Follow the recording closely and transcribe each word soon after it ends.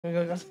We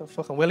got a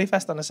fucking willy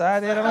fest on the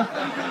side here, man.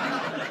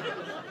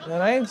 You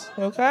alright?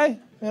 You okay?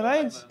 You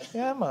alright?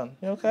 Yeah, man.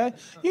 You okay?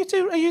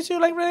 Are you two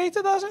like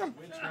related or something?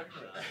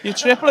 You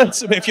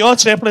triplets? If you're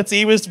triplets,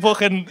 he was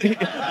fucking. He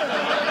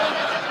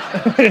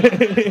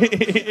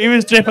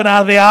was dripping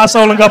out of the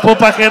arsehole and got put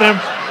back in him.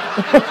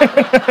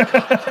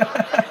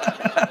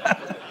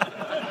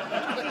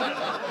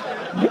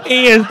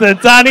 He is the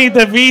Danny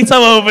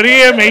DeVito over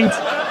here, mate.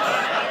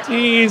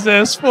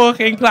 Jesus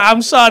fucking Christ.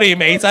 I'm sorry,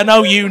 mate. I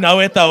know you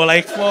know it, though.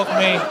 Like, fuck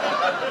me.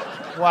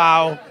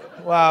 Wow.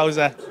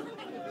 Wowza.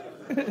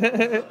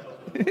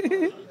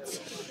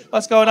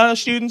 What's going on?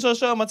 Students or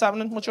something? What's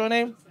happening? What's your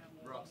name?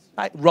 Ross.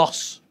 Hi,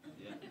 Ross.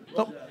 Yeah.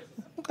 Oh,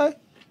 okay.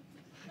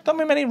 Don't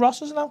be many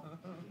Rosses now.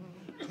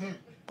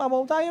 How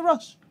old are you,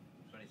 Ross?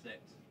 26.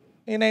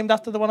 Are you named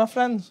after the one of our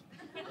friends?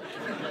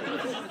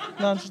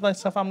 No, just like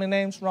our family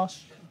names,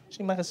 Ross.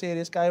 Seem like a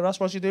serious guy, Ross.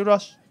 What do you do,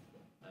 Ross?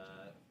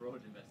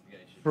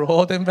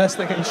 Fraud investigation. Fraud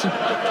investigation.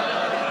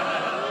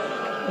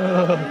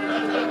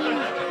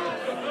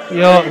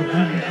 Yo.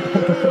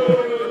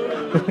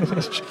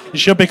 You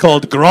should be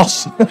called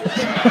Gross.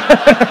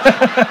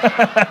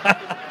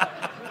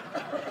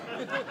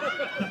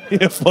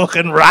 You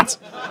fucking rat.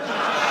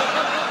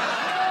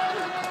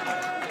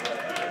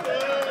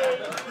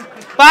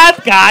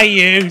 Bad guy,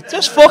 you.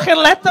 Just fucking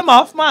let them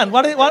off, man.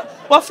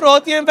 What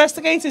fraud do you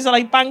investigate? Is it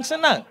like banks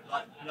and that?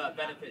 No,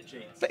 benefit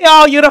cheats.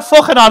 Oh, you're a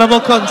fucking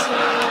horrible cunt.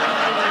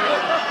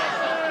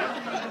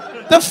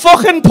 The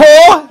fucking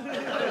poor.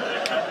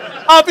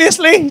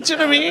 Obviously, do you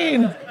know what I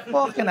mean?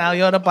 Fucking hell,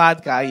 you're a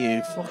bad guy,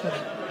 you. Fucking.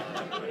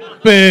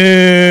 Boo.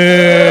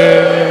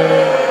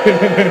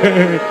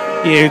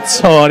 You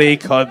Tory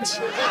cunt.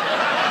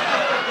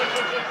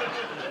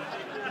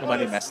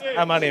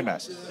 I'm only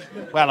messing.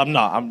 Well, I'm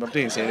not. I'm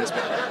being serious.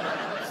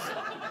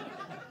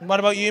 What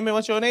about you, mate?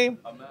 What's your name?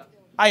 I'm Matt.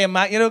 Hiya,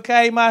 Matt. You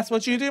okay, Matt?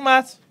 What do you do,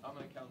 Matt? I'm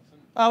an accountant.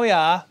 Oh, we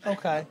are?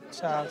 Okay.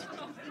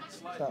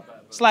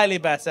 Slightly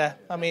better.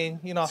 I mean,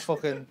 you're not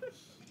fucking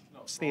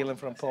stealing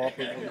from poor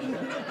people.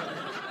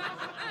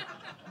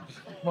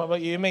 What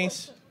about you,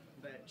 mate?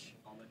 Bitch.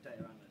 I'm a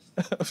data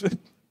analyst.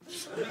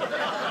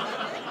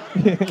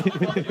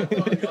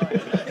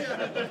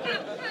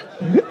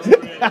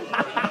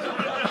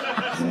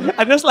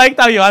 I just liked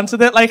how you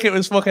answered it like it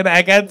was fucking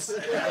eggheads.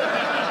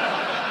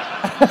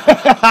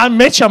 I'm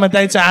Mitch, I'm a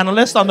data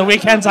analyst. On the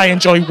weekends, I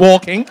enjoy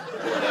walking.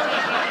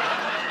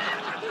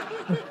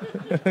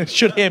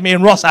 Should hear me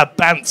and Ross have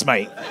bands,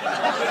 mate.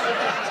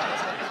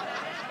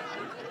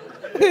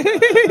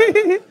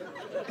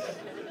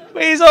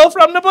 Where's all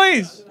from, the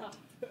boys?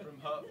 From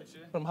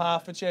Hertfordshire. From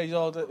Hertfordshire, he's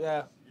all,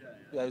 yeah,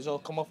 he's all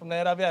come up from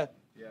there, have you?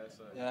 Yeah,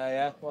 so.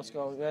 Yeah. What's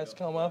going on? Yeah, just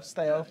come up,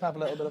 stay up, have a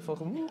little bit of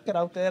fucking, get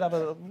out there, have a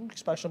little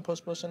expression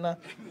puss and that.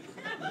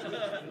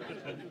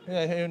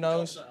 Yeah, who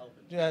knows?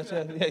 Yeah.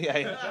 I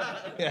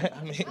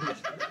mean,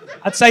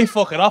 I'd say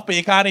fuck it up, but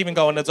you can't even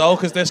go in the door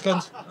because this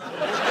cunt.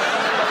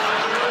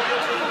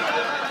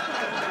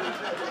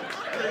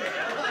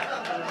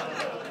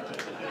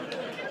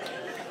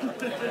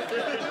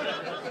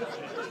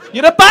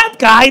 You're a bad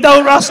guy,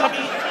 though, Ross. I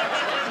mean.